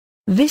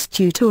This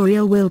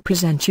tutorial will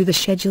present you the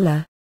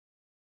scheduler.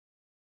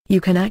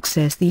 You can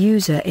access the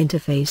user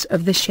interface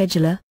of the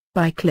scheduler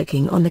by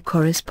clicking on the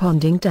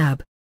corresponding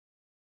tab.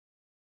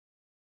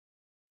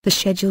 The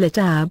Scheduler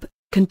tab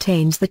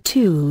contains the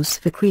tools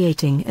for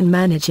creating and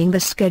managing the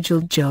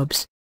scheduled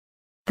jobs.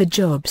 The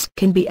jobs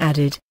can be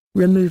added,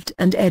 removed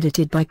and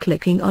edited by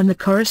clicking on the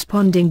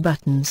corresponding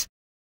buttons.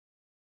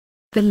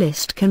 The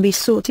list can be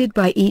sorted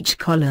by each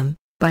column,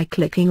 by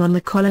clicking on the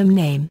column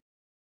name.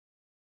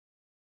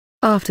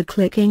 After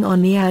clicking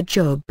on the Add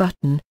Job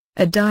button,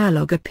 a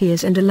dialog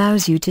appears and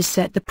allows you to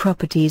set the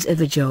properties of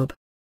the job.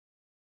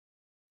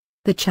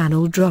 The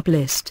channel drop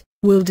list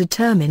will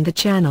determine the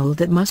channel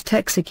that must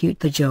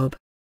execute the job.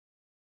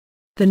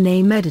 The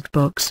Name Edit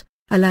box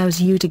allows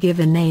you to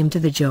give a name to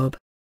the job.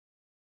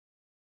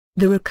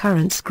 The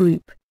Recurrence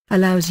group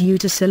allows you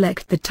to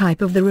select the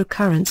type of the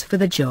recurrence for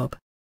the job.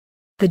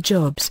 The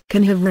jobs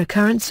can have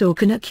recurrence or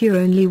can occur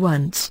only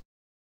once.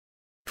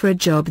 For a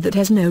job that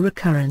has no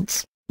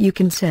recurrence, you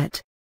can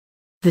set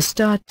the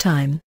start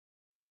time,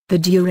 the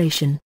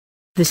duration,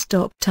 the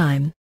stop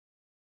time.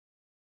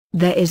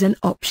 There is an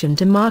option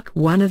to mark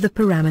one of the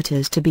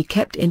parameters to be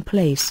kept in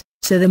place,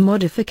 so the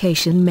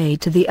modification made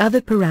to the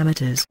other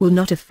parameters will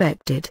not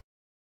affect it.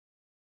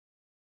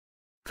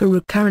 For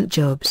recurrent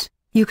jobs,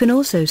 you can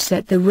also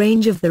set the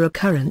range of the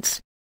recurrence.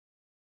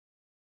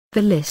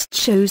 The list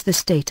shows the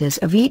status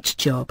of each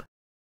job.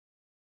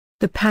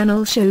 The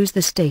panel shows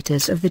the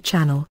status of the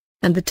channel,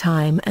 and the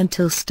time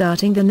until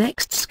starting the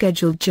next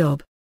scheduled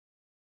job.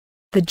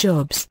 The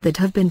jobs that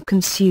have been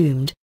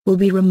consumed will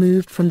be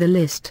removed from the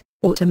list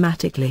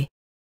automatically.